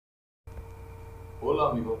Hola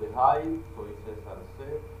amigos de Hive, soy César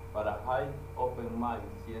C. Para Hive Open Mic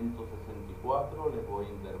 164 les voy a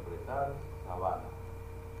interpretar Sabana.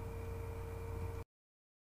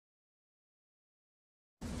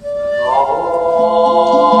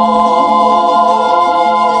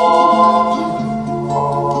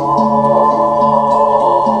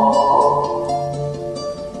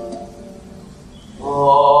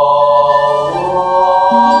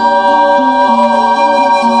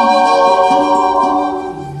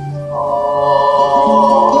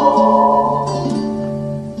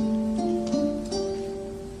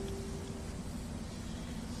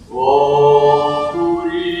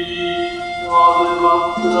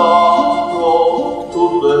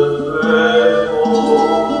 Tus espejos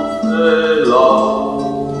de la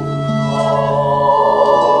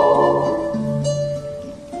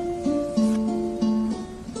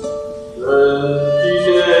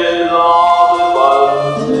centinela de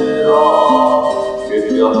bandera que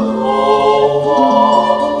te asoma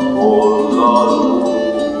por la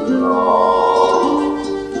luna.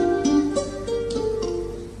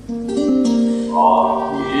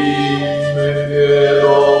 Aquí me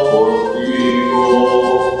quedo contigo,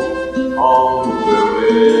 aunque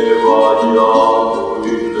me vaya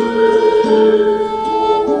muy lejos,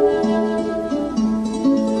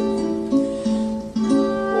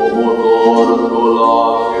 como tórtola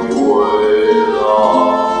que vuela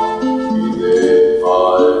y deja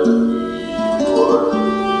el nido en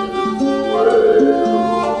el suelo.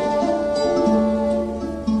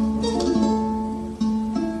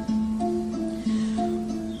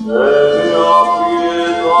 Se me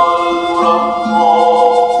aprieta el corazón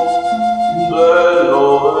de no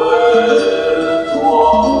ver tu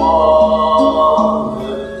amanecer.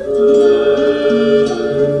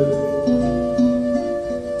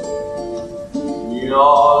 Mi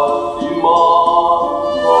altimano,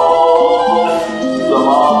 la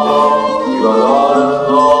mata y la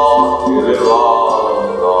lanza que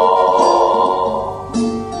levanta.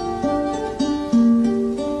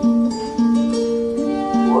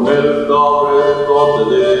 Con el cabresto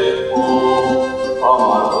te dejo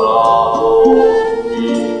amarrado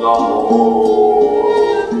mis amores.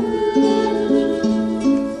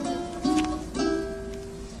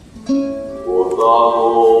 Gota a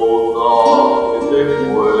gota que te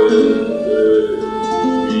cuente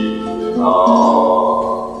mis penas.